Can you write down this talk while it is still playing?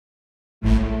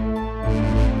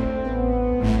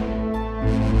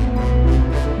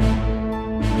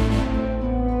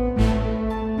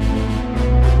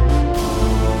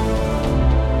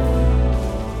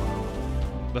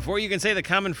Before you can say the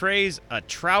common phrase, a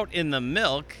trout in the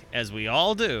milk, as we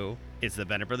all do, it's the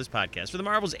Bennett Brothers Podcast for the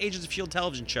Marvel's Agents of S.H.I.E.L.D.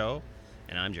 television show.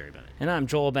 And I'm Jerry Bennett. And I'm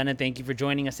Joel Bennett. Thank you for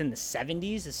joining us in the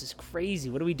 70s. This is crazy.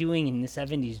 What are we doing in the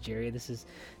 70s, Jerry? This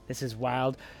is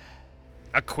wild.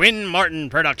 A Quinn Martin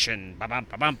production.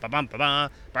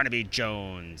 Barnaby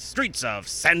Jones. Streets of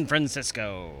San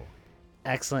Francisco.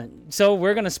 Excellent. So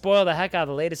we're going to spoil the heck out of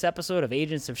the latest episode of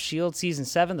Agents of S.H.I.E.L.D. Season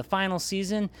 7, the final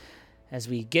season. As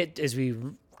we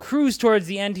cruise towards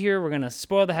the end here, we're going to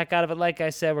spoil the heck out of it. Like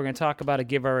I said, we're going to talk about it,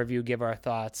 give our review, give our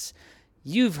thoughts.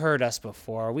 You've heard us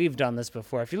before. We've done this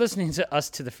before. If you're listening to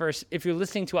us for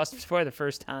the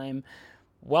first time,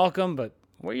 welcome, but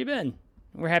where you been?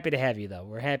 We're happy to have you, though.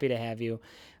 We're happy to have you.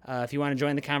 If you want to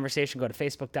join the conversation, go to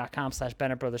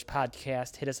facebook.com/Bennett Brothers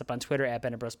Podcast. Hit us up on Twitter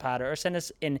 @BennettBrothersPod, or send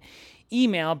us an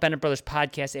email,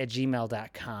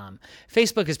 BennettBrothersPodcast@gmail.com.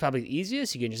 Facebook is probably the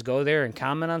easiest. You can just go there and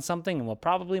comment on something, and we'll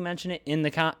probably mention it in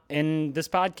this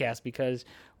podcast because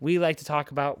we like to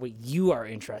talk about what you are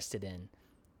interested in.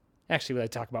 Actually, we like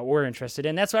to talk about what we're interested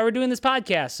in. That's why we're doing this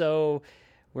podcast, so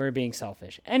we're being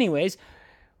selfish. Anyways,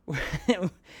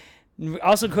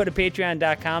 also go to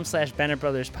patreon.com/Bennett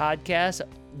Brothers Podcast.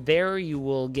 There you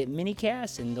will get mini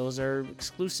casts, and those are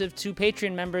exclusive to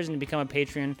Patreon members. And to become a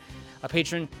patron,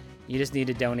 you just need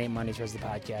to donate money towards the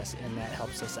podcast, and that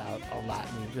helps us out a lot,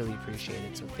 and we really appreciate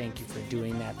it. So thank you for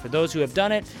doing that. For those who have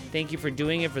done it, thank you for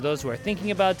doing it. For those who are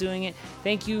thinking about doing it,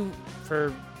 thank you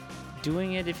for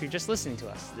doing it if you're just listening to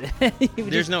us.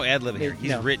 There's no ad-lib here.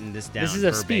 He's written this down. This is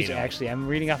a verbatim. speech, actually. I'm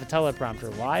reading off a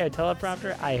teleprompter. Why a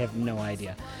teleprompter? I have no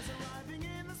idea.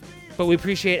 But we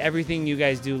appreciate everything you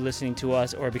guys do listening to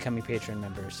us or becoming Patreon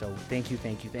members. So thank you.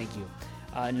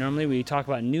 Normally we talk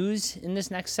about news in this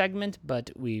next segment,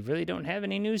 but we really don't have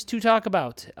any news to talk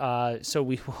about. So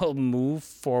we will move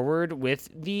forward with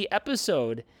the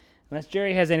episode. Unless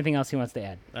Jerry has anything else he wants to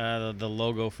add. The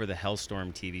logo for the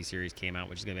Hellstorm TV series came out,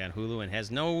 which is going to be on Hulu, and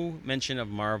has no mention of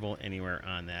Marvel anywhere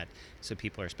on that. So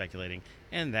people are speculating,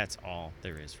 and that's all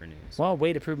there is for news. Well,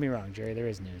 way to prove me wrong, Jerry. There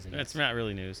is news. That's not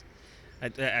really news.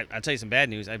 I'll tell you some bad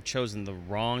news. I've chosen the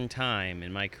wrong time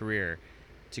in my career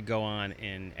to go on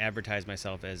and advertise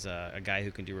myself as a guy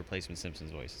who can do replacement Simpsons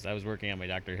voices. I was working on my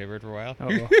Dr. Hibbert for a while. Oh,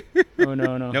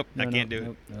 no. Nope, I can't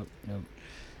do it. Nope.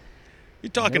 You're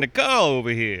talking to Carl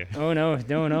over here. Oh, no.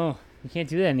 You can't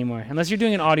do that anymore. Unless you're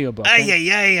doing an audiobook.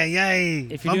 Ay.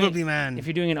 Bumblebee Man. If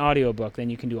you're doing an audiobook, then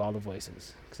you can do all the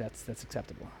voices, because that's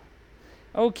acceptable.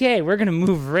 Okay, we're going to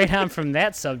move right on from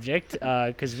that subject,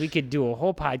 because we could do a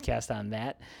whole podcast on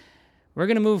that. We're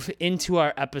going to move into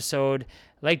our episode,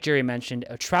 like Jerry mentioned,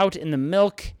 a trout in the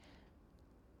milk.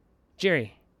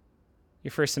 Jerry,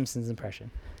 your first Simpsons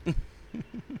impression.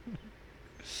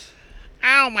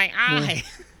 Ow, my eye.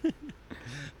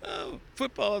 Oh,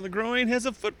 football in the groin has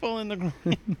a football in the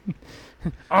groin.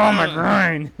 Oh, my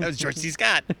groin. That was George C.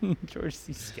 Scott. George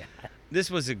C. Scott. This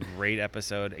was a great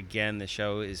episode. Again, the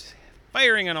show is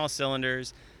firing on all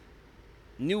cylinders.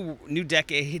 New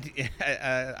decade.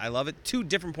 I love it. 2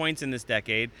 different points in this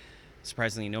decade.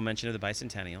 Surprisingly, no mention of the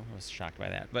bicentennial. I was shocked by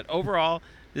that. But overall,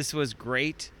 this was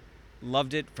great.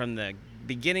 Loved it from the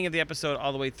beginning of the episode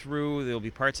all the way through. There will be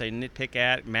parts I nitpick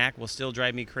at. Mac will still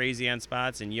drive me crazy on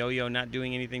spots, and Yo-Yo not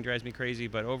doing anything drives me crazy.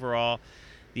 But overall,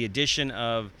 the addition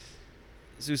of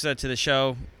Sousa to the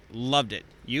show, loved it.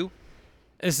 You?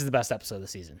 This is the best episode of the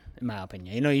season, in my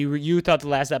opinion. You know, you thought the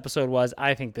last episode was.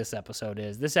 I think this episode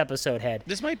is. This episode had.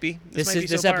 This might be.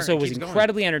 This episode was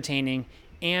incredibly entertaining.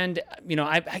 And, you know,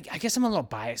 I guess I'm a little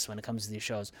biased when it comes to these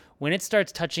shows. When it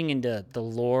starts touching into the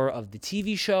lore of the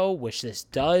TV show, which this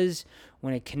does,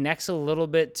 when it connects a little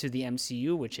bit to the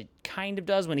MCU, which it kind of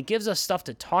does, when it gives us stuff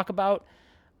to talk about,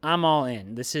 I'm all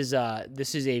in. This is a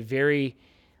very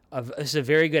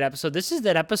good episode. This is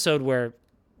that episode where,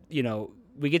 you know,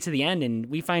 we get to the end and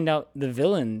we find out the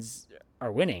villains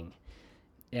are winning.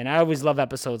 And I always love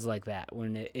episodes like that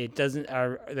when it doesn't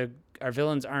our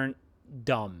villains aren't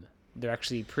dumb. They're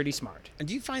actually pretty smart. And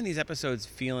do you find these episodes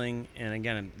feeling, and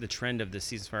again, the trend of this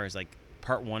season as far as like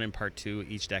part 1 and part 2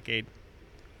 each decade?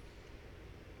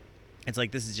 It's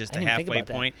like this is just a halfway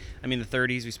point. I mean, the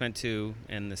 30s we spent 2,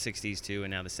 and the 60s 2,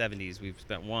 and now the 70s we've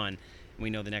spent 1. And we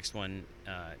know the next one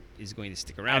is going to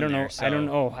stick around. I don't know. There, so. I don't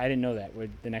know. I didn't know that what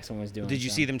the next one was doing. Did you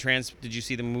see them Did you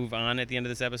see them move on at the end of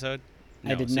this episode?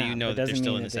 No, I did so not. You know that they're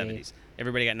still in the 70s. 70s.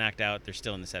 Everybody got knocked out. They're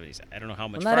still in the 70s. I don't know how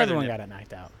much. Well, not everyone got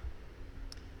knocked out.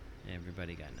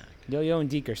 Everybody got knocked. Yo-Yo and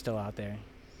Deke are still out there.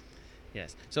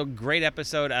 Yes. So great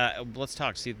episode. Let's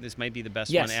talk. See, this might be the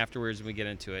best one afterwards when we get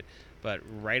into it. But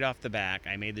right off the back,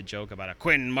 I made the joke about a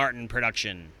Quinn Martin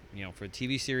production, you know, for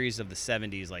TV series of the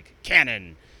 70s like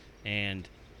Canon and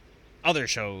other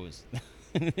shows.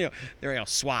 They're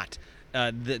SWAT.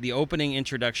 The opening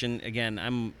introduction, again,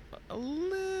 I'm a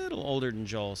little older than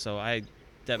Joel, so I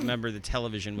remember the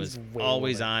television was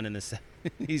always older. on in the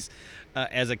 70s.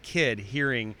 As a kid,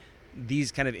 hearing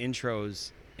these kind of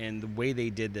intros and the way they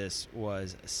did this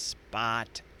was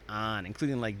spot on,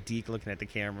 including like Deke looking at the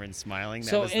camera and smiling.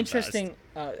 That was interesting.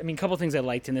 I mean, a couple things I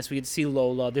liked in this. We could see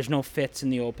Lola. There's no Fitz in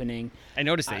the opening. I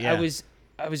noticed it. Yeah,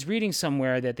 I was reading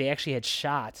somewhere that they actually had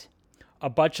shot a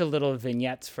bunch of little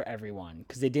vignettes for everyone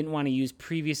because they didn't want to use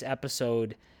previous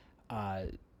episode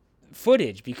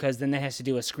footage because then that has to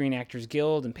do with Screen Actors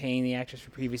Guild and paying the actors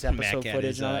for previous episode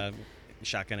footage and all that.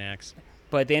 Shotgun axe.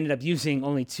 But they ended up using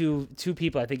only two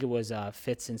people. I think it was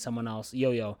Fitz and someone else,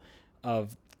 Yo-Yo,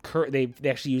 of they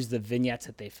actually used the vignettes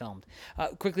that they filmed.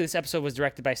 Quickly, this episode was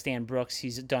directed by Stan Brooks.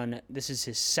 This is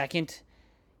his second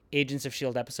Agents of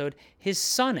S.H.I.E.L.D. episode. His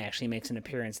son actually makes an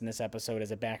appearance in this episode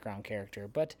as a background character,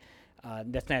 but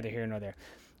that's neither here nor there.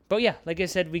 But yeah, like I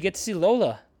said, we get to see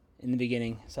Lola in the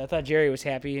beginning. So I thought Jerry was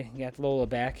happy. He got Lola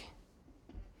back.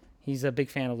 He's a big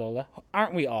fan of Lola.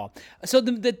 Aren't we all? So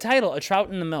the title, A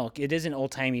Trout in the Milk, it is an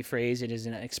old-timey phrase. It is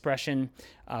an expression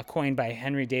coined by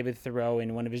Henry David Thoreau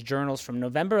in one of his journals from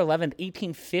November 11th,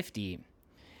 1850.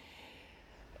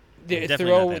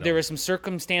 There was some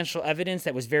circumstantial evidence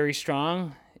that was very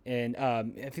strong. And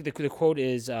I think the quote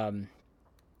is...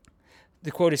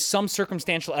 some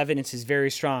circumstantial evidence is very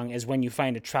strong as when you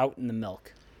find a trout in the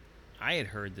milk. I had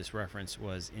heard this reference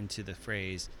was into the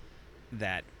phrase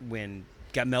that when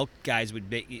milk guys would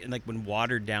make, like when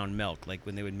watered down milk, like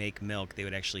when they would make milk, they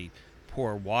would actually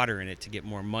pour water in it to get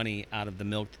more money out of the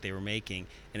milk that they were making.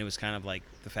 And it was kind of like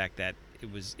the fact that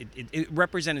it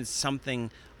represented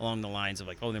something along the lines of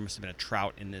like, oh, there must have been a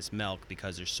trout in this milk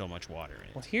because there's so much water in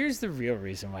it. Well, here's the real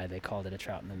reason why they called it a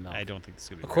trout in the milk. I don't think this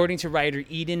could be according to writer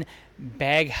Eden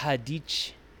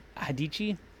Baghadichi,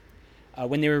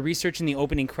 when they were researching the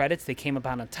opening credits, they came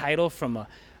upon a title from the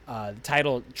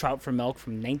title Trout for Milk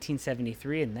from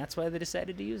 1973, and that's why they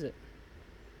decided to use it.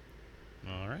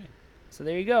 All right. So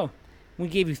there you go. We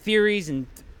gave you theories and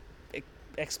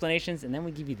explanations, and then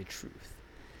we give you the truth.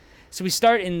 So we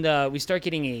start getting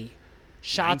a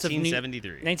shots 1973.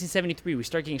 of 1973. We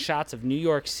start getting shots of New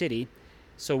York City.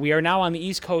 So we are now on the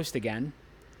East Coast again.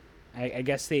 I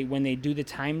guess when they do the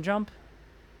time jump,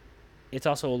 it's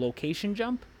also a location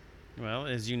jump. Well,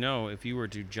 as you know, if you were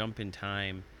to jump in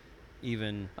time,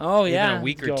 even a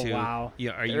week or two, wow.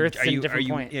 Are you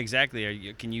point.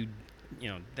 Exactly? Can you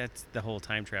that's the whole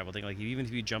time travel thing. Like even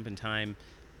if you jump in time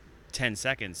 10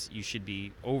 seconds, you should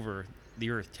be over the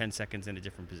Earth 10 seconds in a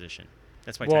different position.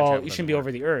 That's why time travel you shouldn't be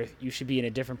over the Earth. You should be in a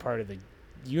different part of the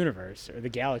universe or the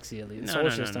galaxy, at least the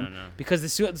solar system. No. Because the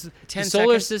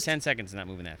solar system 10 seconds is not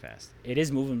moving that fast. It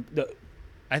is moving.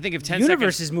 I think if 10 the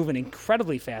universe seconds is moving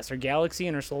incredibly fast. Our galaxy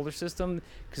and our solar system,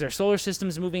 because our solar system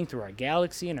is moving through our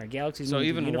galaxy, and our galaxy is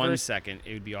moving through the universe. 1 second,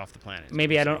 it would be off the planet.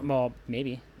 Maybe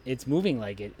it's moving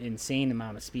like an insane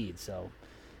amount of speed. So,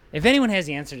 if anyone has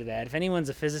the answer to that, if anyone's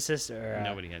a physicist or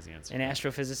nobody has the answer, an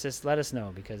astrophysicist, let us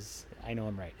know because I know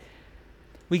I'm right.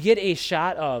 We get a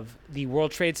shot of the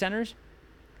World Trade Centers,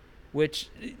 which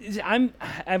I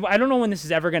don't know when this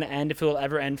is ever going to end, if it will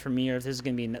ever end for me, or if this is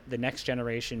going to be the next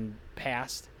generation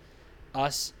past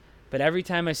us. But every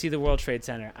time I see the World Trade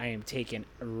Center, I am taken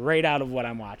right out of what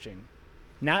I'm watching.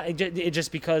 Not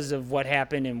just because of what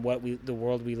happened and the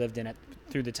world we lived in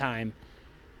through the time.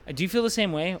 Do you feel the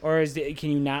same way, or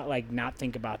can you not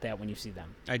think about that when you see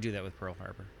them? I do that with Pearl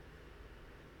Harbor.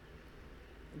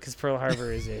 Because Pearl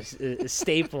Harbor is a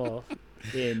staple.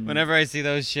 Whenever I see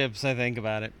those ships, I think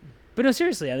about it. But no,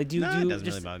 seriously, it doesn't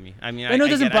really bug me. I mean,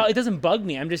 it doesn't bug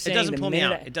me. I'm just saying it doesn't pull me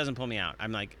out. It doesn't pull me out.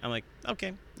 I'm like,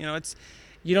 okay, it's.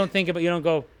 You don't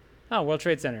go, oh, World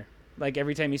Trade Center. Like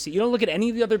every time you see, you don't look at any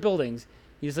of the other buildings.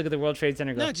 You just look at the World Trade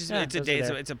Center. And go, no, it's a date.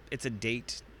 It's a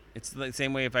date. It's the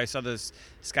same way if I saw this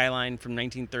skyline from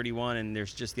 1931 and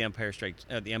there's just the Empire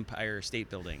State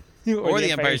Building or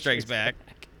the Empire Strikes Back.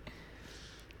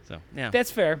 So yeah,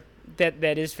 that's fair.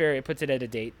 That is fair. It puts it at a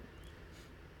date.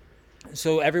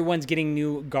 So everyone's getting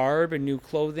new garb and new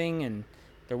clothing, and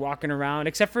they're walking around,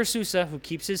 except for Sousa, who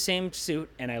keeps his same suit,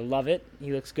 and I love it.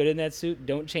 He looks good in that suit.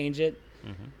 Don't change it.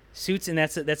 Mm-hmm. Suits, and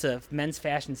that's a men's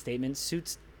fashion statement.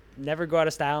 Suits never go out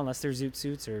of style unless they're zoot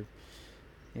suits or,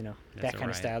 that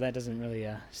kind of style. That doesn't really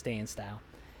stay in style.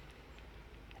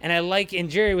 And and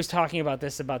Jerry was talking about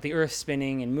this, about the Earth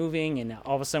spinning and moving, and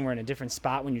all of a sudden we're in a different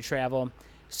spot when you travel.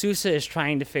 Sousa is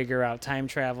trying to figure out time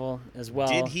travel as well.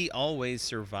 Did he always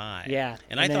survive? Yeah.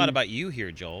 And I thought about you here,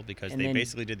 Joel, because they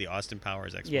basically did the Austin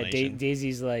Powers explanation. Yeah,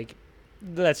 Daisy's like,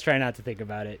 let's try not to think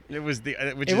about it. It was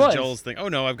Joel's thing. Oh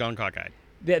no, I've gone cockeyed.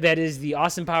 that is the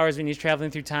Austin Powers when he's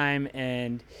traveling through time,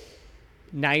 and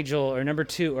Nigel, or number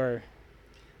 2, or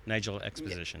Nigel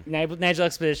Exposition. Nigel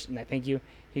Exposition, thank you.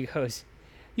 He goes,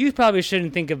 "You probably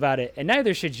shouldn't think about it, and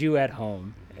neither should you at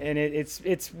home." And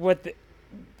it's what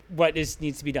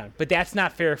needs to be done. But that's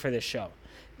not fair for this show.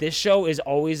 This show is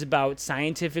always about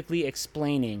scientifically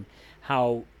explaining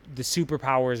how the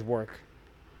superpowers work.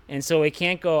 And so it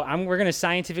can't go, we're going to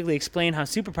scientifically explain how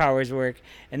superpowers work,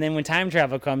 and then when time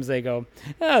travel comes, they go,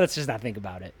 "Oh, let's just not think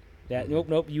about it."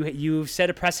 Nope, you've set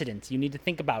a precedent. You need to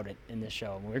think about it in this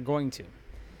show, and we're going to.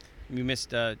 We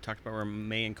talked about where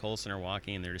May and Coulson are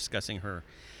walking, and they're discussing her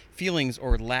feelings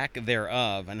or lack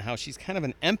thereof, and how she's kind of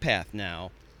an empath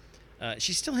now.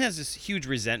 She still has this huge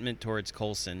resentment towards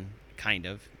Coulson, kind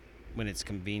of, when it's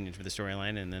convenient for the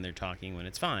storyline, and then they're talking when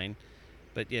it's fine.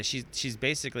 But yeah, she's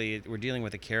basically, we're dealing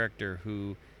with a character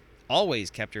who always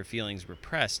kept her feelings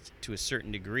repressed to a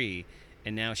certain degree,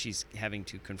 and now she's having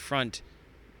to confront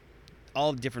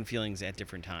all different feelings at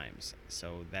different times.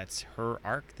 So that's her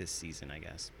arc this season, I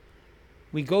guess.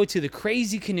 We go to the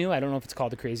Crazy Canoe. I don't know if it's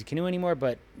called the Crazy Canoe anymore,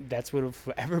 but that's what it will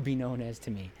forever be known as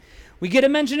to me. We get a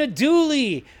mention of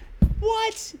Dooley.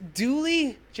 What?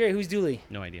 Dooley? Jerry, who's Dooley?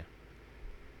 No idea.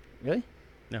 Really?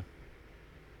 No.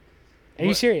 Are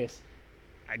you serious?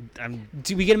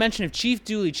 Do we get a mention of Chief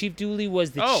Dooley? Chief Dooley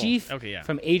was the chief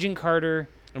from Agent Carter.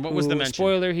 And what was the mention?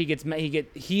 Spoiler: he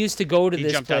used to go to this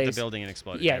place. He jumped out the building and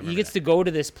exploded. Yeah, he gets to go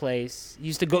to this place. He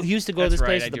used to go to this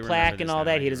place with the plaque and all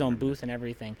that. He had his own booth and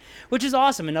everything, which is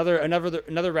awesome.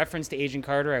 Another reference to Agent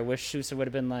Carter. I wish Sousa would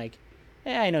have been like,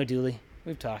 "Yeah, I know Dooley.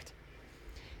 We've talked."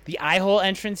 The eye hole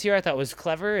entrance here I thought was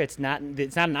clever. It's not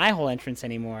an eye hole entrance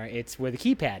anymore. It's where the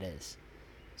keypad is.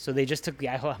 So they just took the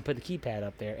eye hole and put the keypad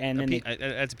up there, and then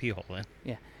that's a pee hole, then.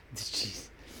 Yeah, jeez.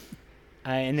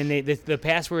 And then the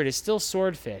password is still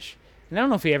swordfish. And I don't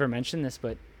know if we ever mentioned this,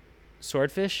 but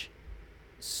swordfish,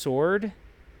 sword.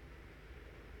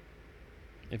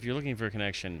 If you're looking for a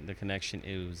connection, the connection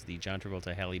is the John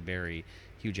Travolta, Halle Berry,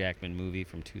 Hugh Jackman movie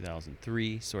from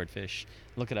 2003, Swordfish.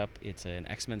 Look it up. It's an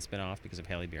X-Men spinoff because of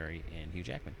Halle Berry and Hugh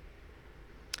Jackman.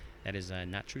 That is a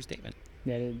not true statement.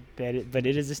 But it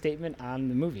is a statement on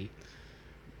the movie.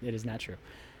 It is not true.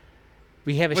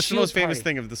 We have What's the most famous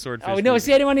thing of the Swordfish movie? No, movie?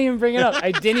 See, I didn't want to even bring it up.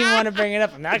 I didn't even want to bring it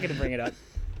up. I'm not going to bring it up.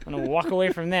 I'm going to walk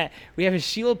away from that. We have a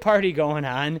S.H.I.E.L.D. party going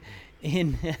on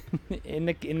in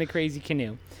the Crazy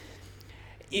Canoe.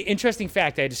 Interesting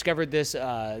fact, I discovered this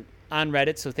on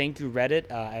Reddit, so thank you,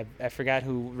 Reddit. I forgot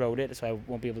who wrote it, so I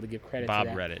won't be able to give credit Bob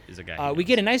to that. Reddit is a guy. We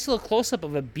get a nice little close-up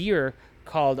of a beer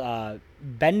called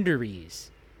Benderies.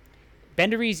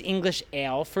 Benderies English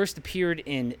Ale first appeared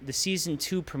in the Season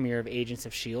 2 premiere of Agents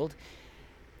of S.H.I.E.L.D.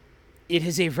 It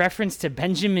is a reference to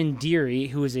Benjamin Deary,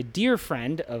 who is a dear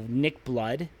friend of Nick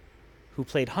Blood, who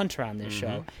played Hunter on this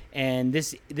show. And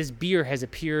this beer has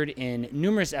appeared in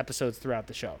numerous episodes throughout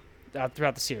the show.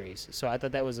 Throughout the series. So I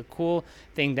thought that was a cool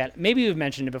thing that maybe we've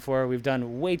mentioned it before. We've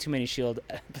done way too many S.H.I.E.L.D.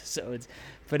 episodes,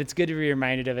 but it's good to be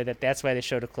reminded of it, that's why they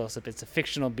showed a close-up. It's a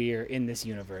fictional beer in this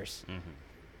universe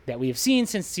that we have seen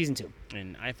since Season 2.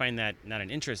 And I find that not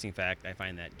an interesting fact. I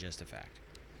find that just a fact.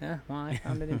 Yeah, well, I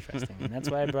found it interesting, and that's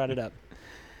why I brought it up.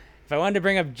 If I wanted to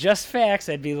bring up just facts,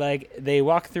 I'd be like, they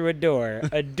walk through a door.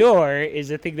 A door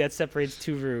is a thing that separates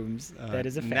two rooms. That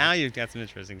is a fact. Now you've got some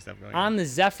interesting stuff going on. On the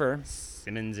Zephyr.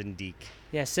 Simmons and Deke.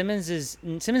 Yeah, Simmons'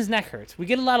 neck hurts. We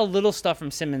get a lot of little stuff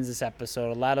from Simmons this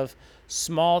episode. A lot of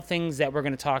small things that we're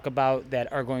going to talk about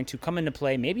that are going to come into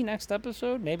play. Maybe next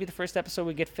episode. Maybe the first episode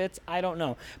we get Fitz. I don't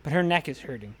know. But her neck is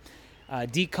hurting.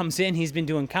 Deke comes in. He's been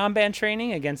doing combat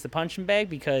training against the punching bag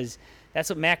because that's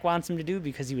what Mac wants him to do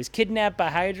because he was kidnapped by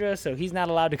Hydra, so he's not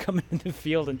allowed to come into the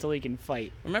field until he can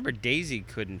fight. Remember, Daisy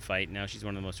couldn't fight. Now she's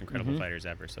one of the most incredible fighters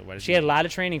ever. So what? She had a lot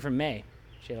of training from May.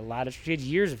 She had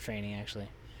years of training, actually.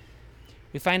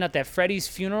 We find out that Freddy's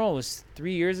funeral was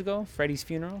 3 years ago. Freddy's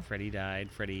funeral. Freddy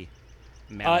died. Freddie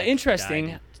Malek interesting.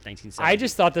 died in 1970. I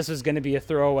just thought this was going to be a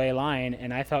throwaway line,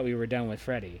 and I thought we were done with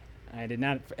Freddy. I did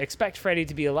not expect Freddy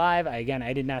to be alive. I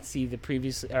did not see the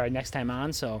previous or next time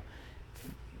on, so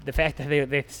the fact that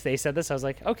they said this, I was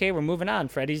like, okay, we're moving on.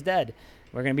 Freddy's dead.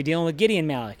 We're going to be dealing with Gideon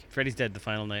Malik. Freddy's dead, the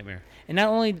final nightmare. And not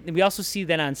only, we also see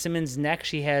that on Simmons' neck,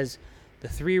 she has the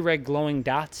 3 red glowing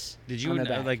dots. Did you,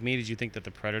 like me, did you think that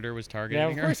the Predator was targeting her?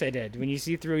 Yeah, of course I did. When you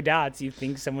see 3 dots, you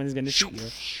think someone's going to shoot you.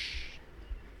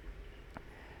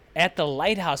 At the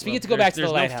lighthouse. We get to go back to the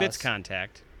lighthouse. There's no Fitz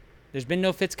contact. There's been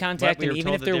no Fitz contact, but we and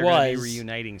even if there they're was, going to be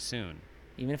reuniting soon.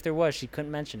 Even if there was, she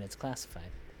couldn't mention it. It's classified.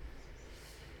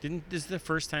 This is the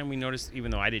first time we noticed,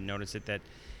 even though I didn't notice it, that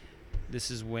This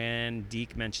is when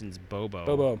Deke mentions Bobo.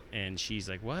 Bobo. And she's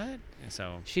like, what? And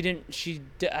so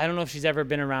I don't know if she's ever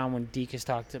been around when Deke has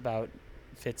talked about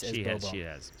Fitz as Bobo. She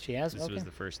has. She has? This Okay. was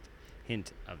the first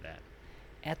hint of that.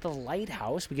 At the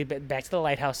lighthouse, we get back to the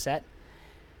lighthouse set.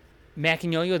 Mac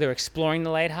and Yo-Yo, they're exploring the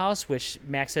lighthouse, which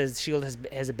Mac says S.H.I.E.L.D.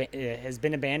 has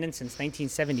been abandoned since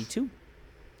 1972.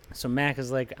 So Mac is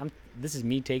like, this is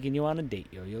me taking you on a date,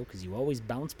 Yo-Yo, because you always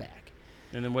bounce back.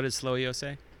 And then what does Slow-Yo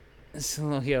say?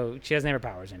 Slow-Yo, she doesn't have her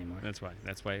powers anymore. That's why.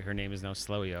 That's why her name is now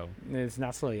Slow-Yo. It's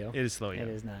not Slow-Yo. It is Slow-Yo. It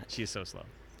is not. She is so slow.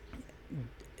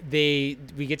 We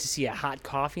get to see a hot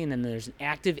coffee, and then there's an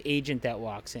active agent that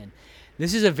walks in.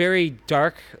 This is a very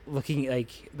dark looking,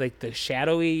 like the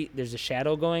shadowy. There's a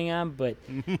shadow going on, but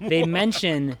they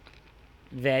mention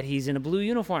that he's in a blue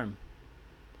uniform,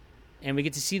 and we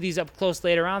get to see these up close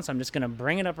later on. So I'm just gonna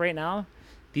bring it up right now.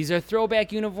 These are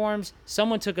throwback uniforms.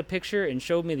 Someone took a picture and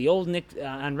showed me the old Nick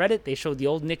on Reddit. They showed the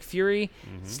old Nick Fury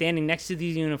standing next to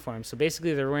these uniforms. So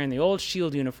basically, they're wearing the old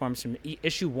S.H.I.E.L.D. uniforms from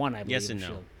issue 1, I believe. Yes and no.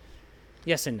 S.H.I.E.L.D.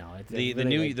 Yes and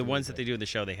no. The ones that they do in the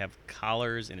show, they have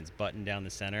collars and it's buttoned down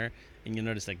the center. And you'll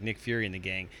notice like Nick Fury and the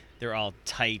gang, they're all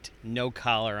tight, no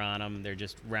collar on them. They're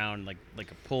just round like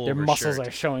a pullover. Their muscles shirt.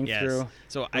 are showing through.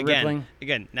 So rippling.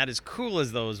 again, not as cool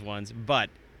as those ones,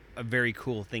 but a very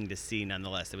cool thing to see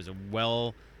nonetheless. It was a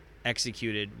well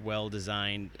executed, well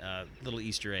designed little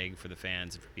Easter egg for the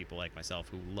fans and for people like myself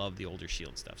who love the older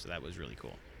S.H.I.E.L.D. stuff. So that was really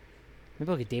cool. Maybe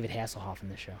we'll get David Hasselhoff in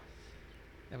this show.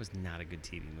 That was not a good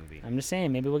TV movie. I'm just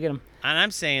saying, maybe we'll get him. And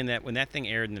I'm saying that when that thing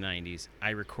aired in the 90s,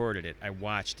 I recorded it, I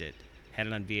watched it, had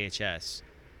it on VHS,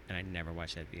 and I never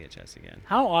watched that VHS again.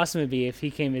 How awesome would it be if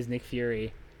he came as Nick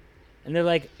Fury, and they're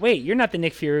like, "Wait, you're not the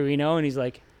Nick Fury we know," and he's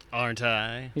like, "Aren't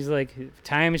I?" He's like,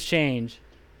 "Time has changed,"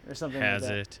 or something Has like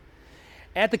that. it?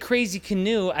 At the Crazy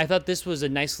Canoe, I thought this was a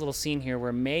nice little scene here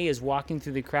where May is walking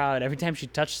through the crowd. Every time she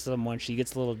touches someone, she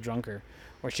gets a little drunker,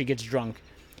 or she gets drunk.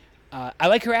 I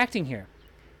like her acting here.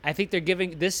 I think they're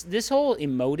giving this whole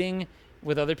emoting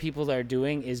with other people that are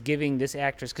doing is giving this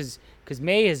actress, because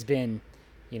May has been,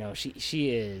 she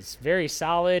is very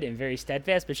solid and very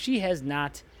steadfast, but she has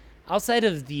not, outside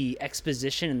of the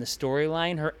exposition and the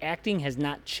storyline, her acting has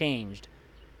not changed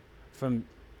from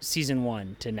season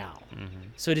 1 to now. Mm-hmm.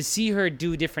 So to see her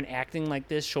do different acting like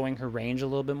this, showing her range a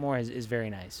little bit more, is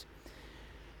very nice.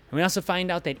 And we also find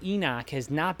out that Enoch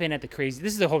has not been at the Crazy...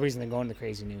 This is the whole reason they're going to the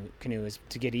Crazy Canoe, is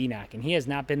to get Enoch. And he has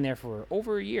not been there for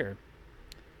over a year.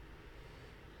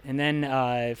 And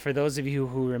then for those of you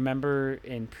who remember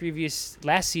in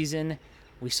last season,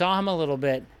 we saw him a little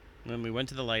bit. When we went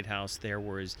to the lighthouse, there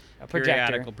was projector.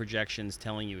 periodical projections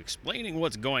explaining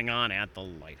what's going on at the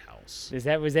lighthouse. Was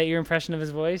that your impression of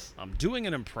his voice? I'm doing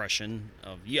an impression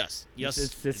of yes.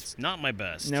 It's not my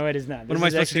best. No, it is not. What am I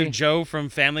supposed to do? Joe from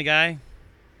Family Guy?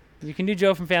 You can do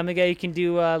Joe from Family Guy. You can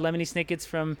do Lemony Snicket's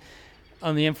from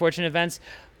On the Unfortunate Events.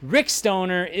 Rick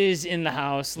Stoner is in the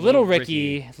house. Little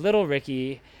Ricky. General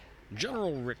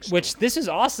Rick Stoner. Which, this is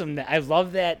awesome. I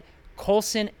love that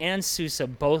Coulson and Sousa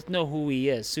both know who he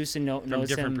is. Sousa knows him. From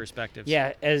different perspectives.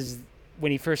 Yeah, as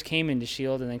when he first came into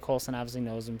S.H.I.E.L.D., and then Coulson obviously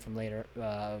knows him from later.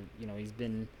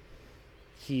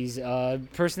 He's a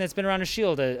person that's been around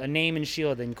S.H.I.E.L.D., a name in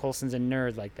S.H.I.E.L.D., and Coulson's a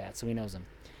nerd like that, so he knows him.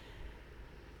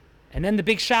 And then the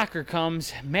big shocker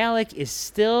comes. Malik is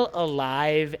still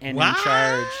alive and in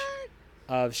charge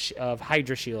of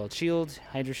Hydra S.H.I.E.L.D.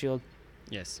 Hydra S.H.I.E.L.D.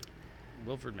 Yes.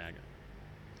 Wilfred Maga.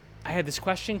 I had this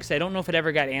question because I don't know if it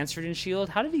ever got answered in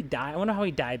S.H.I.E.L.D. How did he die? I wonder how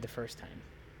he died the first time.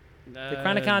 The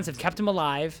Chronicons have kept him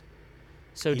alive.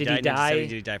 So did he die?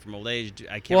 Did he die from old age?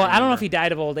 I don't know if he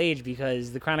died of old age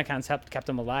because the Chronicons kept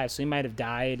him alive. So he might have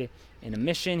died in a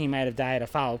mission. He might have died of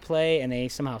foul play, and they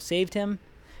somehow saved him.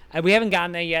 We haven't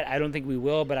gotten there yet. I don't think we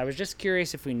will, but I was just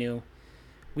curious if we knew.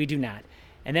 We do not.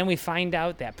 And then we find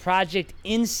out that Project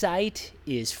Insight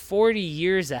is 40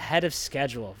 years ahead of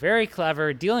schedule. Very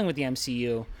clever, dealing with the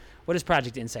MCU. What is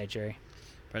Project Insight, Jerry?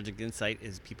 Project Insight,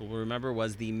 as people will remember,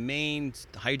 was the main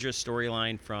Hydra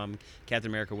storyline from Captain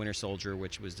America Winter Soldier,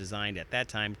 which was designed at that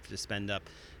time to spend up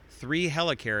 3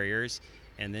 helicarriers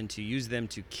and then to use them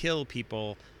to kill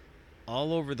people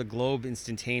all over the globe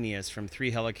instantaneous from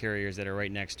 3 helicarriers that are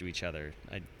right next to each other.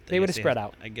 They would have spread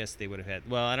out. I guess they would have had...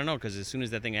 Well, I don't know, because as soon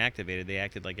as that thing activated, they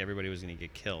acted like everybody was going to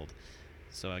get killed.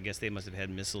 So I guess they must have had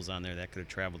missiles on there that could have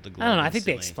traveled the globe. I don't know. Instantly. I think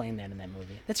they explained that in that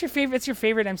movie. That's your favorite. It's your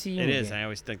favorite MCU movie. It is. I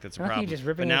always think that's a problem. Just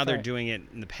ripping but now it they're apart. doing it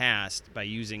in the past by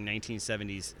using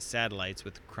 1970s satellites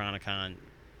with Chronicon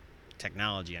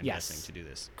technology, I'm guessing, to do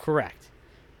this. Correct.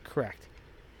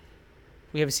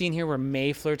 We have a scene here where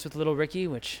May flirts with little Ricky,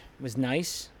 which was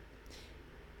nice.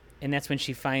 And that's when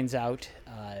she finds out...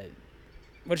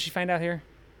 what does she find out here?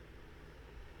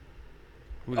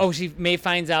 She may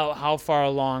finds out how far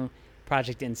along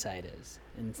Project Insight is,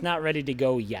 and it's not ready to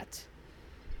go yet.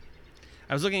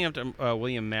 I was looking up to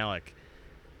William Malik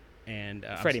and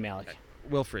Freddie Malik.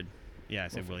 Wilfred. Yeah, I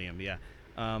said William. Yeah.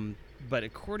 But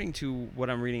according to what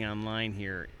I'm reading online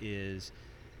here is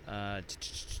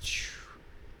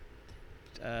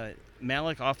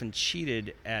Malik often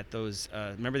cheated at those.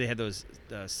 Remember, they had those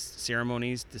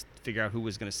ceremonies to figure out who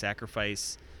was going to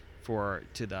sacrifice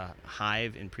to the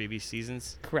hive in previous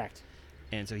seasons. Correct.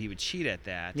 And so he would cheat at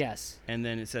that. Yes. And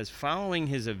then it says, following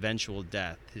his eventual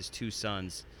death, his 2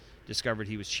 sons discovered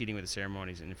he was cheating with the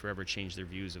ceremonies and forever changed their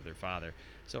views of their father.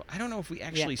 So I don't know if we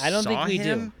actually saw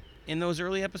him in those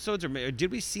early episodes, or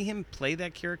did we see him play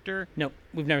that character? No,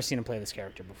 we've never seen him play this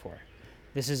character before.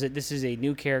 This is a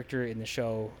new character in the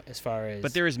show as far as.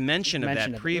 But there is mention of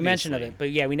that previously. Mention of it,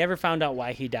 but yeah, we never found out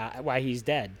why he's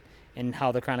dead, and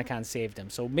how the Chronicons saved him.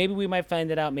 So maybe we might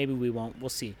find it out, maybe we won't. We'll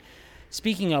see.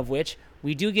 Speaking of which,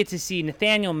 we do get to see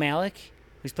Nathaniel Malik,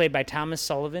 who's played by Thomas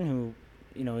Sullivan, who,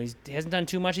 he hasn't done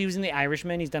too much. He was in The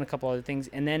Irishman. He's done a couple other things.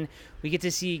 And then we get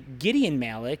to see Gideon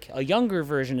Malik, a younger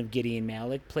version of Gideon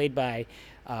Malik, played by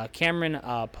Cameron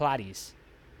Pilates.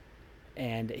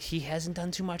 And he hasn't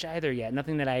done too much either yet.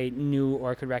 Nothing that I knew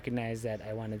or could recognize that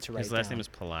I wanted to write down. His last name is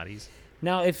Pilates?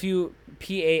 Now, if you...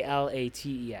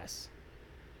 P-A-L-A-T-E-S.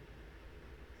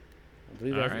 I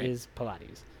believe that is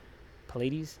Pilates.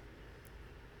 Pilates?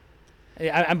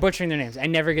 I'm butchering their names. I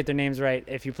never get their names right.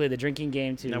 If you play the drinking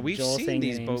game too, now we've Joel seen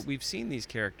these, but we've seen these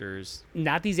characters.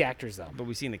 Not these actors though. But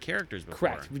we've seen the characters before.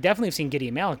 Correct. We definitely have seen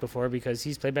Gideon Malik before because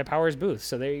he's played by Powers Booth.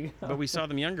 So there you go. But we saw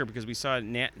them younger because we saw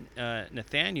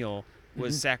Nathaniel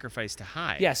was sacrificed to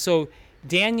Hive. Yeah. So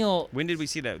Daniel. When did we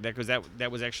see that?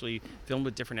 That was actually filmed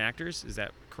with different actors. Is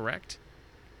that correct?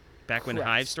 Back when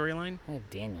Hive storyline. I have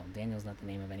Daniel. Daniel's not the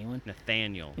name of anyone.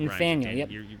 Nathaniel. Nathaniel. Yep.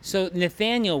 So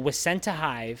Nathaniel was sent to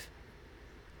Hive.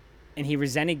 And he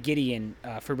resented Gideon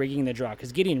for rigging the draw,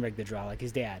 because Gideon rigged the draw, like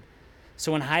his dad.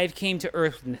 So when Hive came to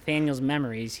Earth with Nathaniel's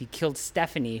memories, he killed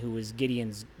Stephanie, who was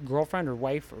Gideon's girlfriend or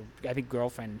wife, or I think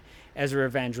girlfriend, as a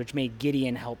revenge, which made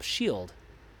Gideon help S.H.I.E.L.D.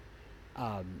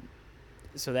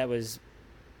 So that was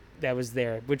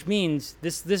there, which means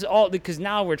this all, because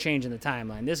now we're changing the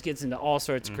timeline. This gets into all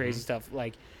sorts of crazy stuff.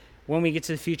 Like when we get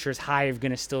to the future, is Hive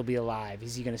going to still be alive?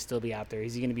 Is he going to still be out there?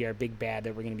 Is he going to be our big bad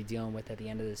that we're going to be dealing with at the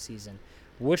end of the season?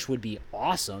 Which would be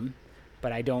awesome,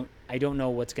 but I don't know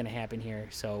what's going to happen here.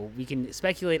 So we can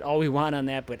speculate all we want on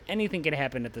that, but anything can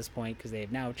happen at this point because they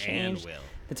have now changed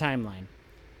the timeline.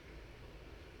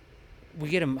 We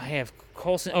get him. I have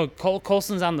Coulson. Oh,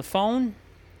 Coulson's on the phone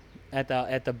at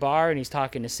the bar, and he's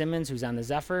talking to Simmons, who's on the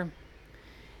Zephyr.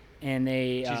 And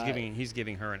he's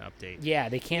giving her an update. Yeah,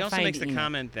 they can't. He also find makes the Enoch.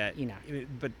 comment that Enoch.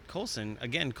 But Coulson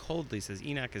again coldly says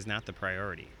Enoch is not the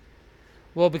priority.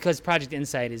 Well, because Project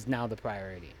Insight is now the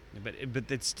priority. But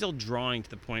it's still drawing to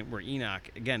the point where Enoch,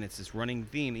 again, it's this running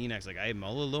theme. Enoch's like, I am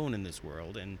all alone in this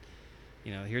world, and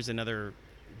here's another,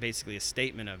 basically a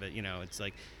statement of it. It's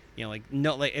like,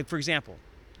 for example,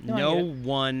 no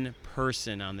one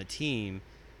person on the team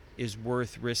is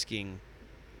worth risking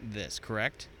this.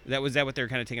 Correct? Was that what they're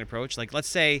kind of taking an approach? Like, let's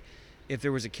say if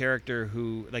there was a character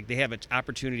who, like, they have an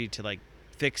opportunity to like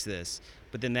fix this,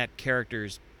 but then that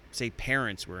character's, say,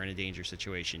 parents were in a dangerous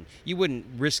situation, you wouldn't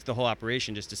risk the whole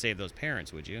operation just to save those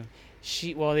parents, would you?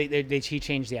 He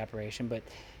changed the operation, but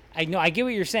I get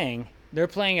what you're saying. They're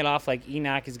playing it off like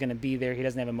Enoch is going to be there. He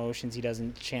doesn't have emotions. He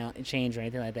doesn't change or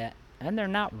anything like that. And they're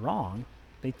not wrong.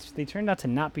 They turned out to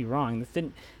not be wrong. This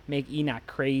didn't make Enoch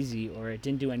crazy, or it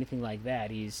didn't do anything like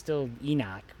that. He's still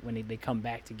Enoch when they come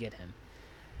back to get him.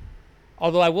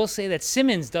 Although I will say that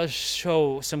Simmons does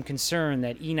show some concern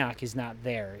that Enoch is not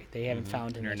there. They haven't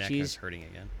found him. Her neck is hurting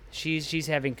again. She's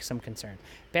having some concern.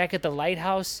 Back at the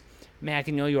lighthouse, Mac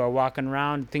and Yo-Yo are walking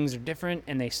around. Things are different,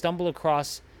 and they stumble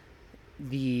across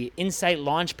the Insight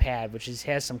launch pad, which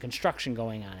has some construction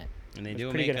going on it. And they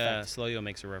do Slow-Yo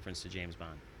makes a reference to James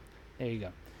Bond. There you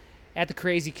go. At the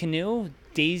Crazy Canoe,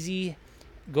 Daisy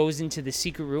goes into the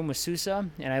secret room with Sousa,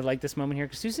 and I like this moment here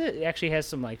because Sousa actually has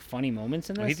some like funny moments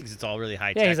in this. Well, he thinks it's all really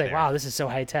high tech. Yeah, he's like, there. "Wow, this is so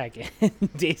high tech."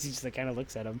 And Daisy just like kind of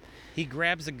looks at him. He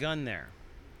grabs a gun there,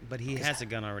 but he has a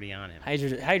gun already on him.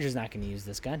 Hydra's not going to use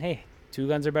this gun. Hey, 2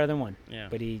 guns are better than 1. Yeah.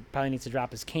 But he probably needs to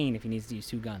drop his cane if he needs to use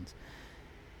 2 guns.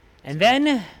 And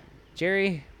then,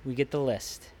 Jerry, we get the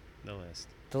list.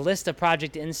 The list of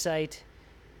Project Insight.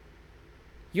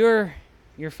 Your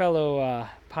fellow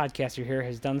podcaster here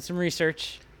has done some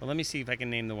research. Well, let me see if I can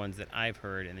name the ones that I've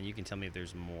heard, and then you can tell me if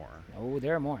there's more. Oh,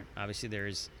 there are more. Obviously,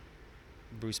 there's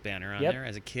Bruce Banner on there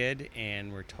as a kid,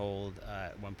 and we're told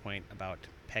at one point about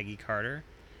Peggy Carter.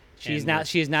 She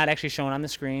is not actually shown on the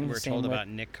screen. We're told about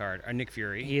Nick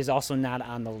Fury. He is also not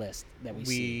on the list that we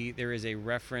see. There is a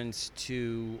reference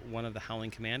to one of the Howling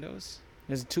Commandos.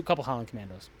 There's a couple Howling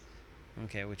Commandos.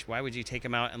 Okay, why would you take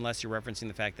him out unless you're referencing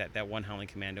the fact that one Howling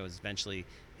Commando is eventually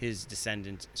his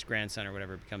descendant, his grandson or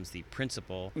whatever, becomes the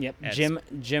principal. Yep, Jim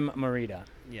Morita.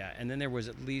 Yeah, and then there was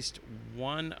at least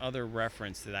one other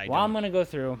reference that I'm going to go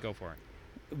through. Go for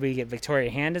it. We get Victoria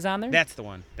Hand is on there. That's the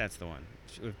one.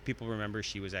 If people remember,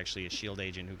 she was actually a S.H.I.E.L.D.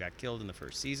 agent who got killed in the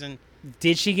first season.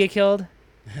 Did she get killed?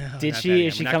 Did she?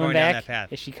 Is she coming back?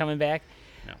 Is she coming back?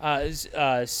 No.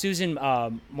 Susan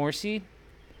Morsi,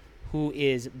 who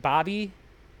is Bobby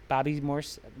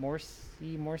Morsi.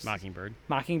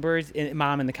 Mockingbird's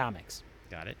mom in the comics.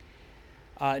 Got it.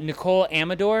 Nicole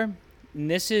Amador. And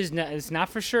it's not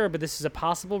for sure, but this is a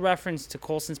possible reference to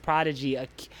Coulson's prodigy,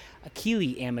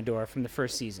 Achille Amador, from the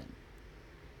first season.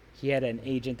 He had an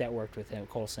agent that worked with him,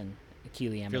 Coulson,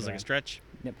 Achille Amador. Feels like a stretch.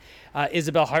 Yep.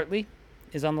 Isabel Hartley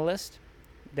is on the list.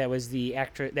 That was the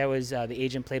actor. That was the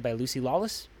agent played by Lucy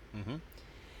Lawless. Mm-hmm.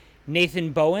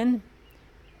 Nathan Bowen,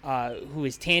 who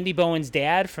is Tandy Bowen's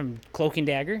dad from Cloak and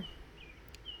Dagger.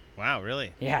 Wow,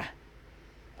 really? Yeah.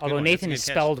 Although Nathan is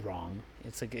spelled wrong.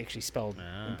 It's like actually spelled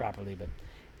improperly. But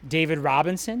David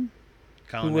Robinson,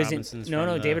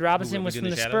 David Robinson was from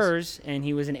the Spurs, and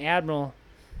he was an admiral.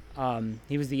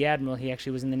 He was the admiral. He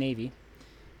actually was in the Navy,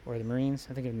 or the Marines.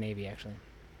 I think of the Navy actually.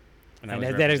 And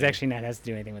that is actually not has to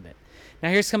do anything with it. Now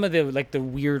here's some of the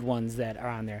weird ones that are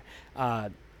on there.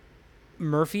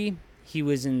 Murphy, he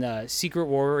was in the Secret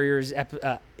Warriors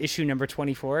issue number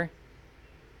 24.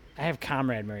 I have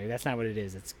Comrade Murray. That's not what it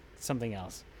is. It's something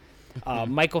else.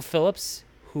 Michael Phillips,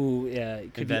 who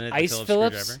could be Ice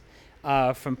Phillips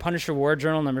from Punisher War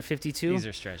Journal number 52. These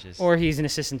are stretches. Or he's an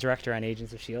assistant director on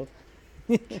Agents of S.H.I.E.L.D.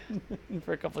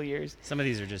 for a couple of years. Some of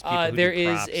these are just people who do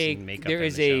props and makeup. There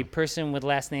is a person with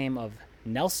last name of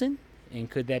Nelson, and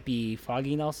could that be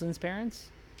Foggy Nelson's parents?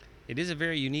 It is a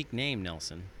very unique name,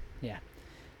 Nelson. Yeah.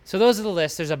 So those are the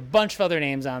lists. There's a bunch of other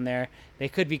names on there. They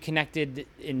could be connected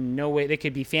in no way. They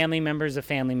could be family members of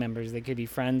family members. They could be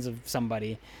friends of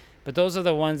somebody. But those are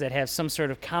the ones that have some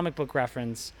sort of comic book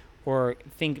reference or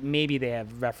think maybe they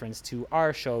have reference to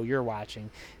our show you're watching.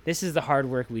 This is the hard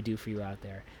work we do for you out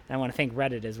there. And I want to thank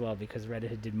Reddit as well, because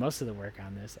Reddit did most of the work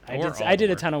on this. I did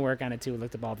a ton of work on it too.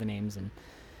 Looked up all the names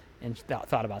and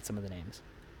thought about some of the names.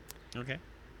 Okay.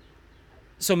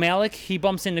 So Malik, he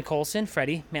bumps into Coulson.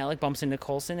 Freddie Malik bumps into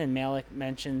Coulson, and Malik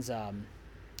mentions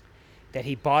that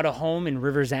he bought a home in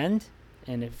River's End.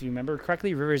 And if you remember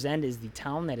correctly, River's End is the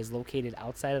town that is located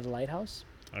outside of the lighthouse.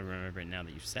 I remember it now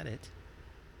that you've said it.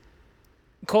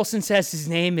 Coulson says his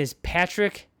name is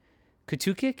Patrick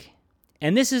Kutukik.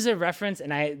 And this is a reference,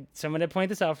 and someone had pointed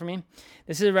this out for me.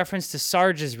 This is a reference to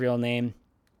Sarge's real name,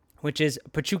 which is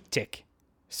Pachuktik.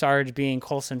 Sarge being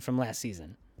Coulson from last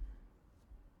season.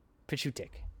 Pachutik.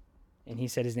 And he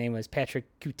said his name was Patrick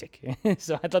Kutik.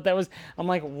 So I thought I'm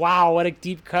like, wow, what a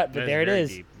deep cut. But there it is.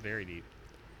 Deep, very deep.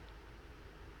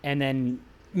 And then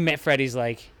Freddie's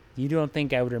like, you don't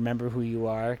think I would remember who you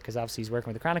are? Because obviously he's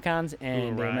working with the Chronicons,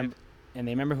 and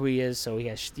they remember who he is. So he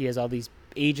has all these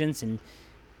agents and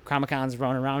Chronicons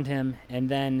running around him. And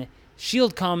then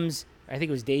S.H.I.E.L.D. comes. I think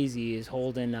it was Daisy is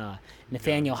holding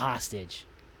Nathaniel hostage.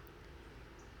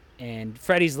 And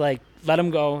Freddie's like, let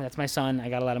him go. That's my son. I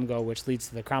got to let him go, which leads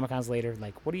to the Chronicons later.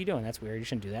 Like, what are you doing? That's weird. You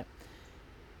shouldn't do that.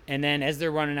 And then as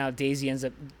they're running out, Daisy ends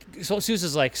up... So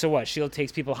Sousa's like, so what? S.H.I.E.L.D.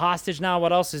 takes people hostage now?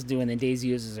 What else is doing? Then Daisy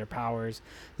uses her powers.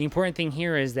 The important thing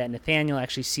here is that Nathaniel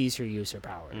actually sees her use her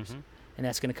powers. Mm-hmm. And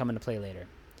that's going to come into play later.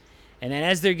 And then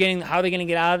as they're how are they going to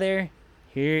get out of there?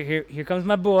 Here comes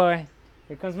my boy.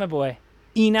 Here comes my boy.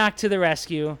 Enoch to the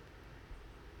rescue.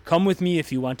 Come with me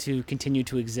if you want to continue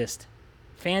to exist.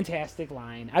 Fantastic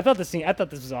line. I thought this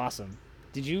was awesome.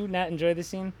 Did you not enjoy this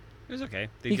scene? It was okay.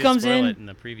 He comes in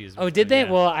the previews. Oh, did they?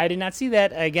 Yeah. Well, I did not see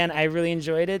that. Again, I really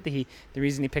enjoyed it. The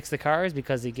reason he picks the car is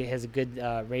because he has a good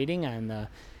rating on the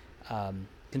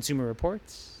Consumer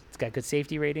Reports. It's got good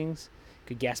safety ratings,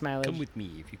 good gas mileage. Come with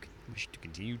me if you wish to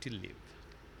continue to live.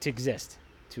 To exist.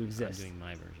 I'm doing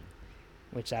my version.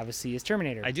 Which obviously is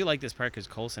Terminator. I do like this part because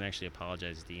Coulson actually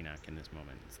apologizes to Enoch in this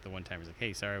moment. It's the one time he's like,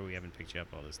 hey, sorry we haven't picked you up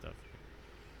all this stuff.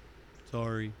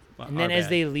 Sorry. And then as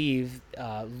they leave,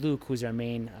 Luke, who's our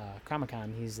main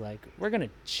Comic-Con, he's like, we're going to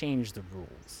change the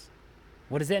rules.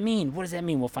 What does that mean? What does that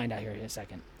mean? We'll find out here in a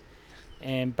second.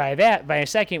 And by a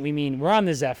second, we mean we're on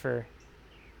the Zephyr,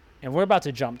 and we're about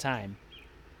to jump time.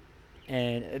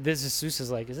 And this is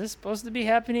Sousa's like, is this supposed to be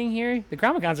happening here? The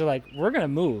Comic-Cons are like, we're going to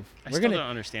move. I still don't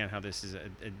understand how this is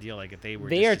a deal. Like if they were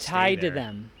are tied to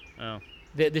them. Oh.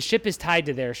 The ship is tied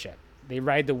to their ship. They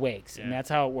ride the wakes, and that's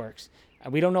how it works.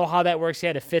 We don't know how that works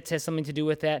yet. If Fitz has something to do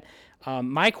with that.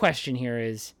 My question here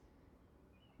is,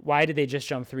 why did they just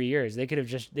jump 3 years? They could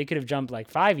have jumped like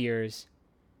 5 years,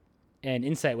 and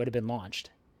Insight would have been launched.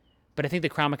 But I think the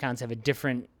Chromicons have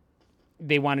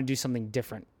they want to do something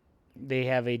different. They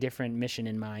have a different mission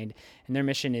in mind, and their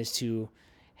mission is to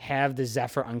have the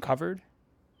Zephyr uncovered.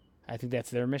 I think that's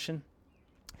their mission.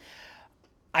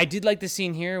 I did like the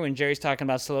scene here when Jerry's talking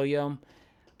about Slow Yo.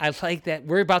 I like that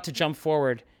we're about to jump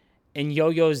forward, and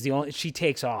Yo-Yo's she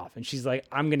takes off, and she's like,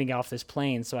 I'm going to get off this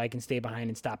plane so I can stay behind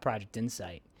and stop Project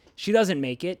Insight. She doesn't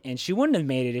make it, and she wouldn't have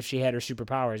made it if she had her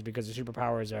superpowers, because her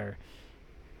superpowers are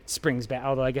springs back,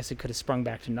 although I guess it could have sprung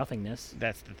back to nothingness.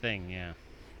 That's the thing, yeah.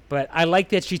 But I like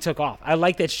that she took off. I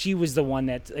like that she was the one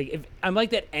that, like, I like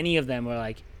that any of them were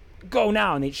like, go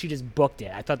now, and she just booked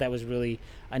it. I thought that was really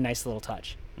a nice little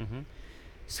touch. Mm-hmm.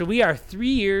 So we are 3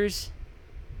 years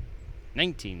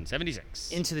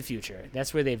 1976 into the future.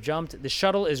 That's where they've jumped. The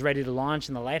shuttle is ready to launch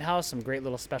in the lighthouse. Some great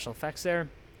little special effects there.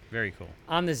 Very cool.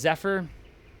 On the Zephyr,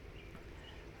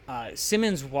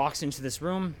 Simmons walks into this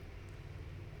room.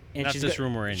 And Not this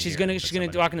room we're in. She's gonna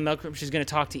walk in the milk room. She's gonna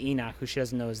talk to Enoch, who she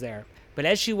doesn't know is there. But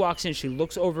as she walks in, she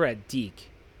looks over at Deke,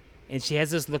 and she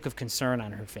has this look of concern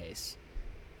on her face.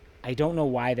 I don't know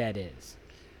why that is.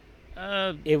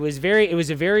 It was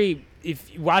a very.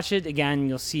 If you watch it again,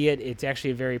 you'll see it. It's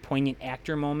actually a very poignant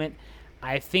actor moment.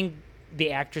 I think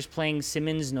the actress playing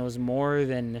Simmons knows more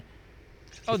than.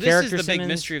 Oh, this is the big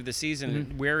mystery of the season.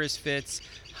 Mm-hmm. Where is Fitz?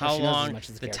 How long?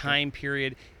 The time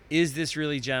period? Is this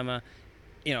really Gemma?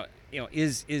 You know,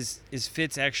 is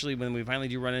Fitz actually, when we finally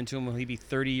do run into him, will he be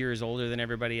 30 years older than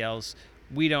everybody else?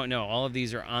 We don't know. All of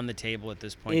these are on the table at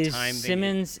this point in time. Is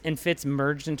Simmons and Fitz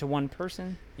merged into one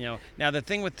person? You know, now the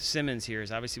thing with Simmons here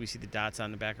is obviously we see the dots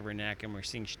on the back of her neck, and we're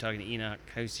seeing she's talking to Enoch.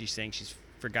 How she's saying she's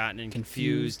forgotten and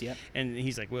confused. Yep. And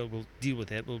he's like, well, we'll deal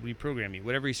with it. We'll reprogram you.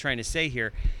 Whatever he's trying to say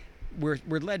here. We're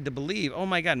led to believe, oh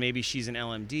my God, maybe she's an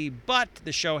LMD, but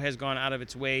the show has gone out of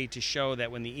its way to show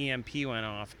that when the EMP went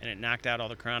off and it knocked out all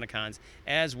the Chronicons,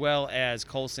 as well as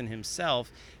Coulson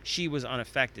himself, she was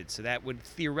unaffected. So that would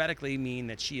theoretically mean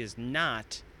that she is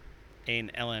not an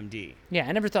LMD. Yeah,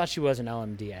 I never thought she was an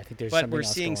LMD. I think there's something else. But we're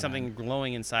seeing something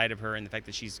glowing inside of her, and the fact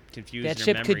that she's confused. That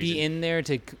chip could be in there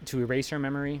to erase her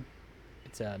memory.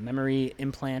 It's a memory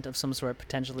implant of some sort,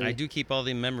 potentially. I do keep all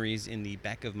the memories in the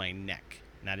back of my neck.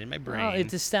 Not in my brain. Oh,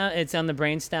 it's on the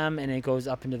brain stem, and it goes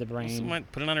up into the brain. So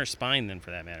put it on her spine, then, for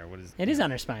that matter. What is? It is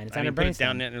on her spine. It's on her brain. Put it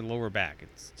down in her lower back.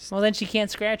 It's just... Well, then she can't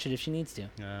scratch it if she needs to.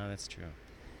 No, that's true.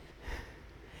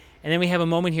 And then we have a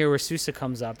moment here where Sousa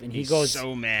comes up, and he's he goes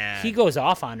so mad. He goes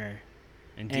off on her,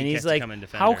 and he's like,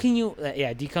 "How can you?"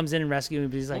 Yeah, Deke comes in and rescues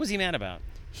him. But he's like, "What was he mad about?"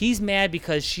 He's mad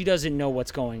because she doesn't know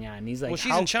what's going on. He's like, well,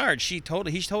 she's in charge. He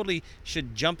totally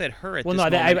should jump at her at this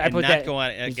moment and put not that, go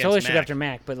on against He totally Mac. should go after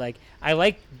Mac. But like, I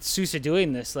like Sousa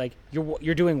doing this. Like,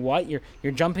 you're doing what? You're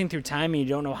jumping through time and you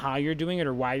don't know how you're doing it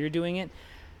or why you're doing it.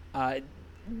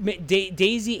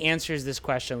 Daisy answers this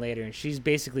question later, and she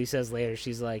basically says later,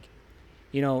 she's like,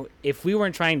 you know, if we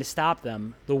weren't trying to stop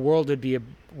them, the world would be a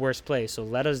worse place. So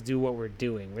let us do what we're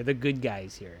doing. We're the good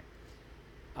guys here.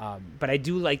 But I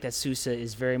do like that Sousa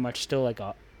is very much still like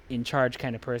a in charge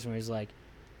kind of person where he's like,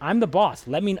 I'm the boss.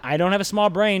 I don't have a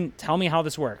small brain. Tell me how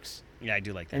this works. Yeah, I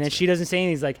do like that. And then she doesn't say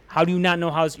anything. He's like, how do you not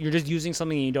know you're just using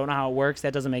something and you don't know how it works?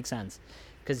 That doesn't make sense.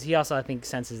 Because he also, I think,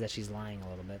 senses that she's lying a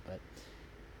little bit,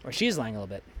 or she is lying a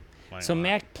little bit. So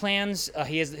Mac plans,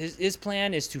 his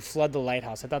plan is to flood the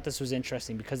lighthouse. I thought this was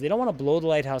interesting because they don't want to blow the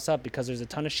lighthouse up because there's a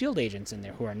ton of S.H.I.E.L.D. agents in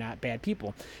there who are not bad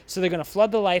people. So they're going to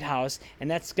flood the lighthouse,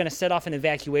 and that's going to set off an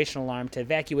evacuation alarm to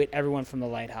evacuate everyone from the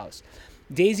lighthouse.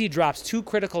 Daisy drops two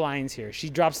critical lines here. She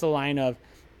drops the line of,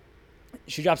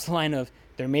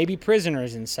 there may be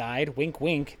prisoners inside, wink,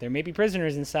 wink, there may be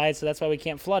prisoners inside, so that's why we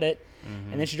can't flood it.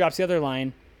 Mm-hmm. And then she drops the other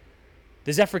line,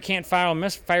 the Zephyr can't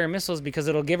fire missiles because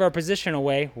it'll give our position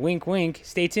away. Wink, wink.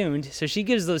 Stay tuned. So she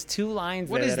gives those two lines.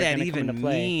 What does that even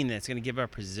mean? That's going to give our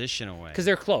position away? Because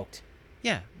they're cloaked.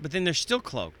 Yeah, but then they're still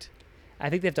cloaked. I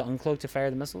think they have to uncloak to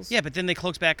fire the missiles. Yeah, but then they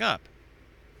cloak back up.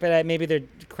 But maybe their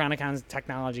Chronicon's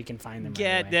technology can find them.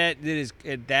 Yeah,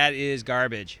 that is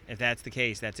garbage. If that's the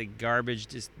case, that's a garbage.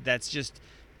 That's just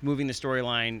moving the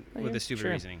storyline with a stupid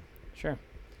reasoning. Sure.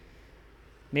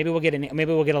 Maybe we'll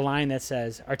get a line that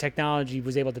says our technology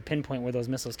was able to pinpoint where those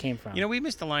missiles came from. You know, we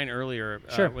missed a line earlier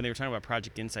when they were talking about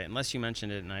Project Insight, unless you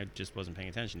mentioned it and I just wasn't paying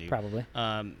attention to you. Probably.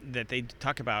 That they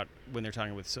talk about when they're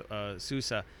talking with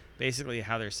Sousa, basically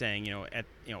how they're saying,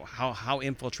 how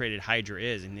infiltrated Hydra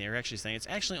is, and they're actually saying it's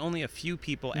actually only a few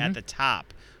people at the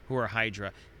top who are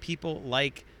Hydra. People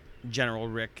like General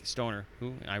Rick Stoner,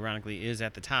 who ironically is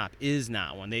at the top, is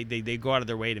not one. They go out of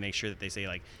their way to make sure that they say,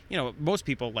 like, most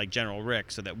people like General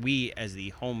Rick, so that we as the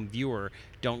home viewer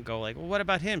don't go like, well, what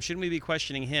about him? Shouldn't we be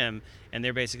questioning him? And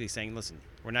they're basically saying, listen,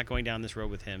 we're not going down this road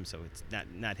with him, so it's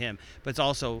not him. But it's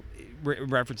also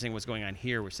referencing what's going on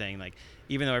here. We're saying, like,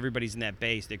 even though everybody's in that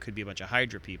base, there could be a bunch of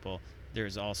Hydra people.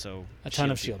 There's also a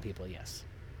ton of S.H.I.E.L.D. people, yes.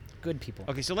 Good people.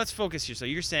 Okay, so let's focus here. So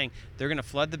you're saying they're going to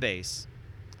flood the base,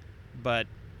 but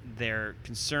they're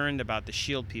concerned about the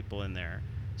S.H.I.E.L.D. people in there.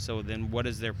 So then what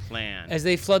is their plan? As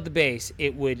they flood the base,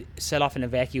 it would set off an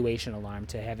evacuation alarm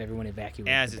to have everyone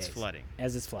evacuate as the it's base. flooding.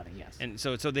 As it's flooding, yes. And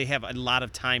so they have a lot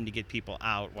of time to get people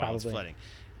out while it's flooding.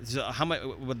 So how much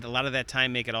would a lot of that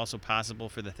time make it also possible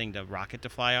for the rocket to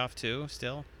fly off too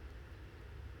still?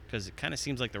 Because it kind of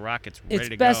seems like the rocket's ready to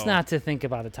go. It's best not to think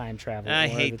about a time travel. I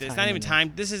hate this. It's not even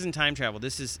time. This isn't time travel.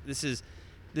 This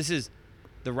is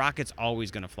the rocket's always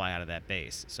going to fly out of that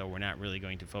base. So we're not really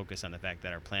going to focus on the fact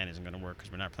that our plan isn't going to work,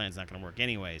 because our plan's not going to work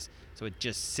anyways. So it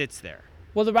just sits there.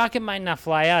 Well, the rocket might not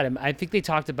fly out. I think they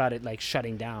talked about it like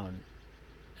shutting down.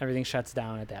 Everything shuts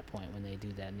down at that point when they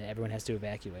do that, and everyone has to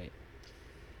evacuate.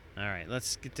 All right,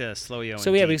 let's get to Slow-Yo.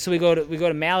 So yeah, we go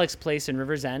to Malik's place in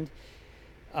River's End.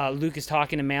 Luke is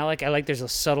talking to Malik. I like there's a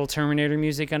subtle Terminator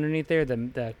music underneath there,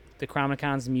 the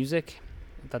Chronocon's music.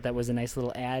 I thought that was a nice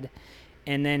little ad.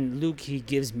 And then Luke, he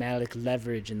gives Malik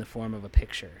leverage in the form of a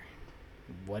picture.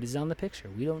 What is on the picture?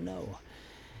 We don't know.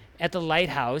 At the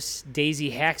lighthouse, Daisy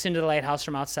hacks into the lighthouse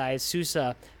from outside.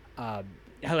 Sousa,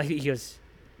 he goes,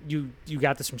 you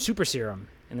got this from Super Serum.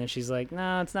 And then she's like,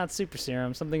 no, it's not Super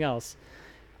Serum, something else.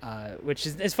 Which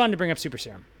is, it's fun to bring up Super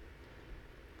Serum.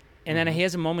 And then he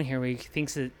has a moment here where he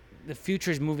thinks that the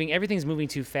future's moving, everything's moving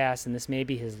too fast, and this may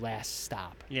be his last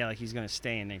stop. Yeah, like he's going to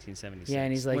stay in 1976. Yeah,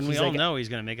 and he's like, when we all know he's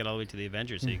going to make it all the way to the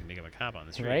Avengers, so he can become a cop on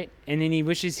the street. Right, and then he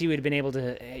wishes he would have been able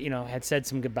to, had said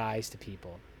some goodbyes to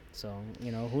people. So,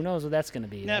 who knows what that's going to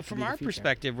be. Now, from our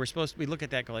perspective, we look at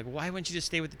that, go like, why wouldn't you just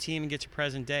stay with the team and get your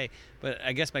present day? But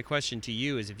I guess my question to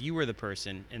you is, if you were the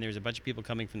person and there's a bunch of people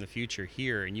coming from the future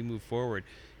here and you move forward,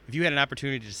 if you had an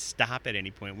opportunity to stop at any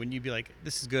point, wouldn't you be like,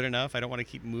 this is good enough, I don't want to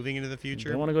keep moving into the future?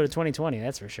 I don't want to go to 2020,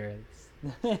 that's for sure.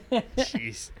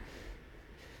 Jeez.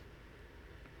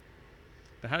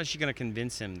 But how is she going to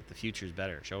convince him that the future is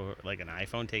better? Show her like an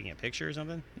iPhone taking a picture or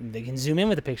something? They can zoom in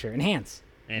with the picture. Enhance.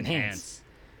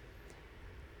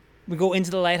 We go into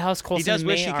the lighthouse. Coulson he does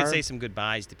wish he could say some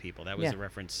goodbyes to people. That was a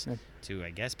reference to, I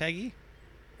guess, Peggy?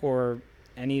 Or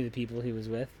any of the people he was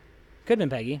with. Could have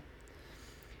been Peggy.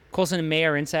 Coulson and May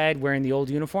are inside wearing the old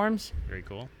uniforms. Very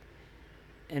cool.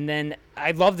 And then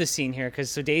I love this scene here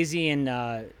because Daisy and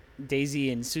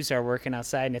Sousa are working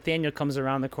outside. Nathaniel comes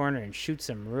around the corner and shoots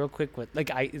him real quick with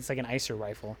it's like an icer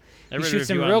rifle. He shoots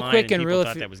him real quick and real.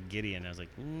 Thought that was Gideon. I was like,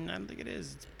 I don't think it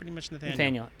is. It's pretty much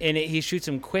Nathaniel. And he shoots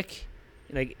him quick,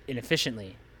 and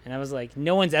efficiently. And I was like,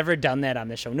 no one's ever done that on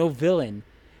this show. No villain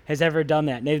has ever done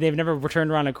that. They've never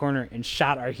turned around a corner and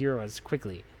shot our heroes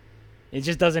quickly. It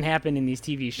just doesn't happen in these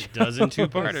TV shows. It does in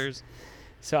two-parters.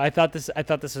 So I thought this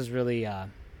was really,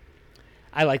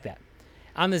 I like that.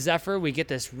 On the Zephyr, we get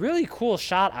this really cool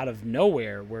shot out of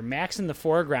nowhere where Mac's in the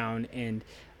foreground and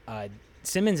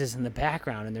Simmons is in the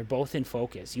background, and they're both in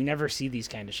focus. You never see these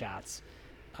kind of shots,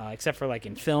 except for like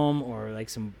in film or like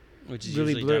some which is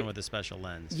really usually done with a special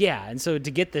lens. Yeah, and so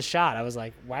to get this shot, I was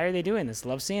like, why are they doing this?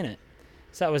 Love seeing it.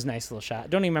 So that was a nice little shot.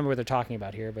 Don't even remember what they're talking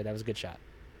about here, but that was a good shot.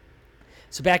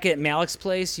 So back at Malik's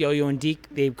place, Yo-Yo and Deke,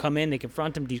 they come in, they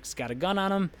confront him. Deke's got a gun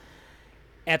on him.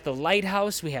 At the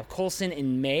lighthouse, we have Coulson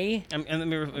and May. And let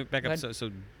me back up.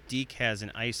 So Deke has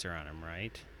an icer on him,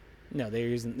 right? No, they're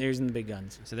using the big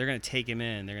guns. So they're going to take him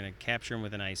in. They're going to capture him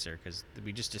with an icer because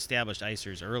we just established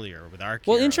icers earlier with our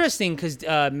Well, heroes. interesting because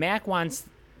Mac wants.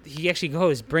 He actually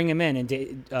goes, bring him in, and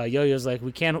Yo-Yo's like,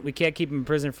 we can't keep him in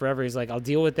prison forever. He's like, I'll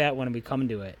deal with that when we come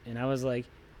to it. And I was like,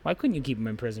 why couldn't you keep him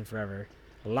in prison forever?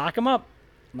 Lock him up.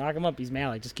 Lock him up. He's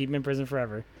Malik. Just keep him in prison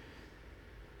forever.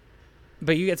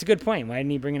 But it's a good point. Why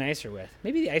didn't he bring an icer with?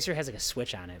 Maybe the icer has like a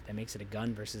switch on it that makes it a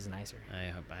gun versus an icer.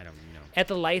 I don't know. At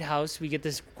the lighthouse, we get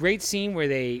this great scene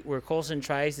where Coulson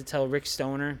tries to tell Rick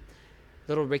Stoner,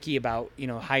 little Ricky, about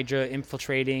Hydra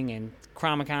infiltrating and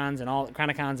Chronicons and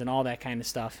all that kind of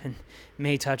stuff. And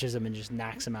May touches him and just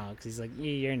knocks him out because he's like,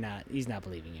 he's not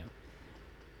believing you.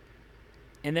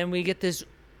 And then we get this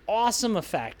awesome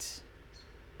effect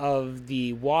of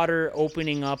the water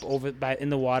opening up in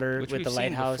the water which with the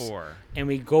lighthouse, before. And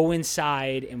we go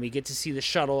inside and we get to see the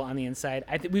shuttle on the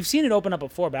inside. We've seen it open up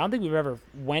before, but I don't think we've ever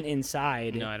went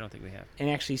inside. No, I don't think we have. And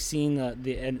actually seen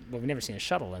we've never seen a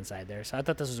shuttle inside there. So I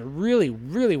thought this was a really,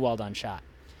 really well done shot.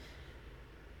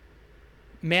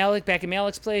 Malik, back at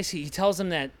Malik's place, he tells him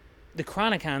that the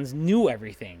Chronicons knew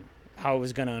everything, how it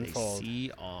was going to unfold. They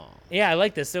see all. Yeah, I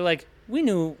like this. They're like, we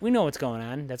know what's going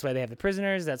on. That's why they have the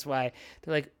prisoners. That's why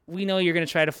they're like, we know you're going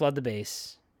to try to flood the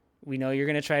base. We know you're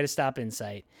going to try to stop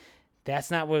Insight.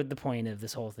 That's not what the point of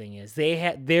this whole thing is.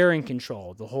 They're in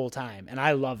control the whole time, and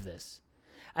I love this.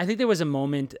 I think there was a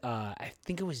moment, I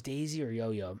think it was Daisy or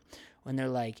Yo-Yo, when they're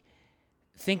like,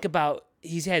 think about,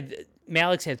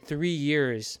 Malik's had 3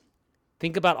 years.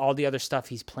 Think about all the other stuff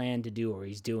he's planned to do or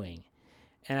he's doing.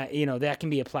 And, that can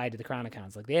be applied to the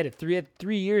Chronicons. Like, they had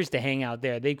 3 years to hang out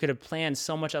there. They could have planned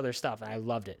so much other stuff, and I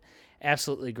loved it.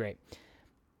 Absolutely great.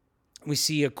 We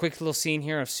see a quick little scene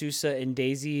here of Sousa and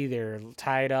Daisy. They're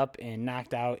tied up and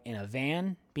knocked out in a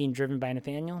van being driven by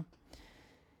Nathaniel.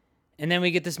 And then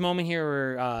we get this moment here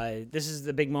where this is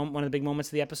the big moment, one of the big moments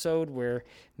of the episode where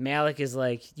Malik is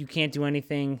like, you can't do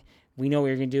anything. We know what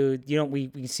you're going to do. We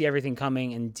can see everything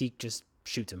coming, and Deke just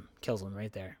shoots him, kills him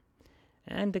right there.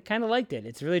 And I kind of liked it.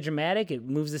 It's really dramatic. It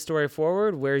moves the story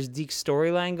forward. Where's Deke's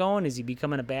storyline going? Is he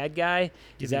becoming a bad guy?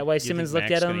 Is that why Simmons looked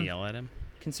at him? Gonna yell at him?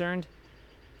 Concerned?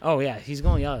 Oh, yeah, he's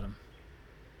going to yell at him.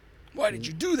 Why did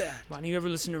you do that? Why don't you ever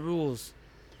listen to rules?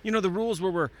 The rules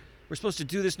where we're supposed to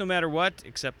do this no matter what,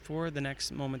 except for the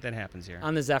next moment that happens here.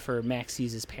 On the Zephyr, Max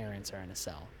sees his parents are in a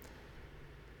cell.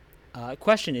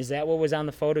 Question, is that what was on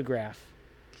the photograph?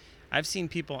 I've seen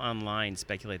people online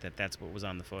speculate that that's what was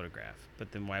on the photograph.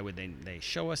 But then why would they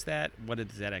show us that? What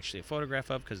is that actually a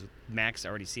photograph of? Because Max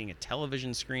already seeing a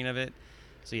television screen of it.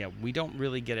 So, yeah, we don't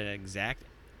really get an exact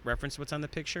reference to what's on the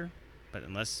picture. But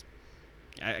unless,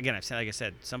 again, like I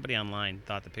said, somebody online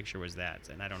thought the picture was that,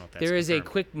 and I don't know if that's There is confirmed. a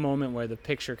quick moment where the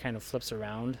picture kind of flips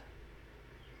around,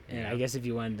 and Yeah. I guess if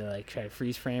you wanted to try to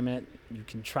freeze frame it, you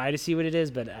can try to see what it is.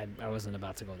 But I wasn't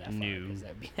about to go that far because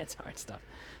that's hard stuff,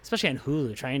 especially on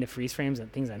Hulu. Trying to freeze frame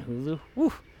things on Hulu,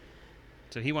 woo.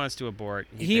 So he wants to abort.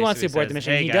 He wants to abort the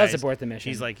mission. Hey, he guys, does abort the mission.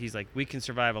 He's like, we can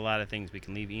survive a lot of things. We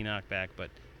can leave Enoch back, but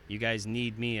you guys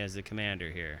need me as the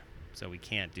commander here, so we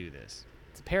can't do this.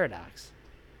 It's a paradox.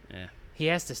 Yeah. He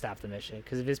has to stop the mission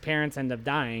because if his parents end up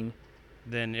dying,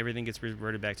 then everything gets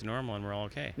reverted back to normal and we're all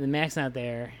okay. then Mac's not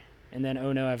there, and then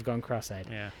oh no, I've gone cross-eyed.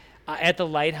 Yeah. At the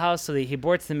lighthouse, so he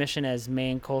aborts the mission as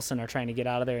May and Coulson are trying to get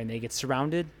out of there, and they get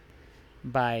surrounded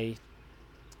by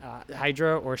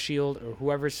Hydra or S.H.I.E.L.D. or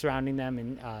whoever's surrounding them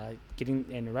and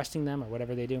arresting them or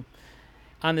whatever they do.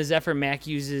 On the Zephyr, Mac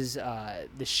uses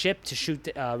the ship to shoot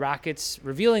rockets,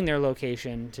 revealing their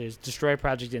location to destroy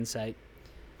Project Insight.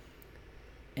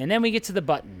 And then we get to the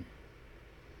button.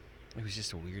 It was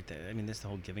just a weird thing. I mean, this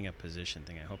whole giving up position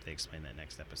thing. I hope they explain that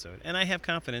next episode. And I have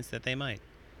confidence that they might.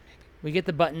 We get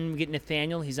the button. We get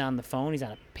Nathaniel. He's on the phone. He's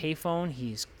on a payphone.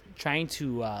 He's trying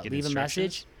to leave a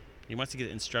message. He wants to get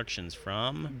instructions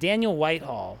from Daniel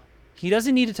Whitehall. He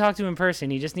doesn't need to talk to him in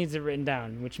person. He just needs it written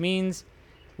down, which means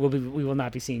we will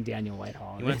not be seeing Daniel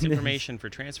Whitehall. He wants information for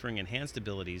transferring enhanced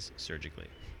abilities surgically.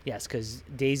 Yes, because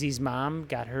Daisy's mom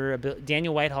got her ability.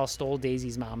 Daniel Whitehall stole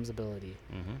Daisy's mom's ability.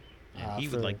 Mm-hmm. And he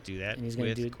would like to do that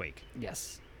with Quake.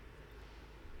 Yes.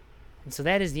 And so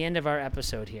that is the end of our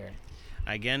episode here.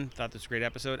 I, again, thought this was a great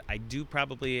episode. I do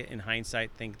probably, in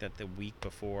hindsight, think that the week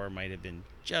before might have been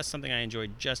just something I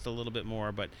enjoyed just a little bit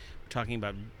more, but we're talking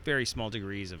about very small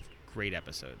degrees of great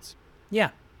episodes.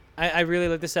 Yeah. I really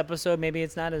like this episode. Maybe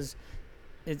it's not as...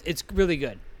 It's really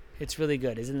good. It's really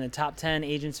good. Is it in the top 10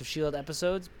 Agents of S.H.I.E.L.D.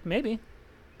 episodes? Maybe.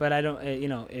 But I don't,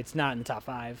 it's not in the top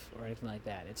 5 or anything like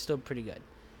that. It's still pretty good.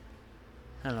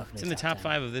 I don't know if it's in the top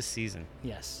 5 of this season.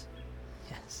 Yes.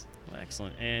 Yes. Well,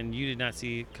 excellent. And you did not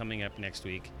see coming up next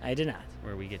week. I did not.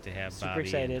 Where we get to have Super Bobby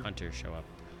excited. and Hunter show up.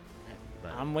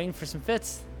 But I'm waiting for some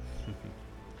fits.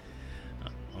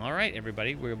 All right,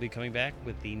 everybody. We'll be coming back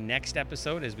with the next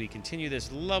episode as we continue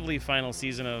this lovely final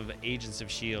season of Agents of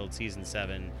S.H.I.E.L.D. Season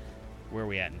 7, Where Are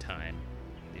We At in Time,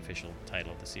 the official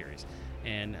title of the series.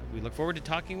 And we look forward to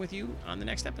talking with you on the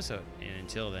next episode. And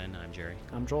until then, I'm Jerry.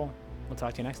 I'm Joel. We'll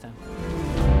talk to you next time.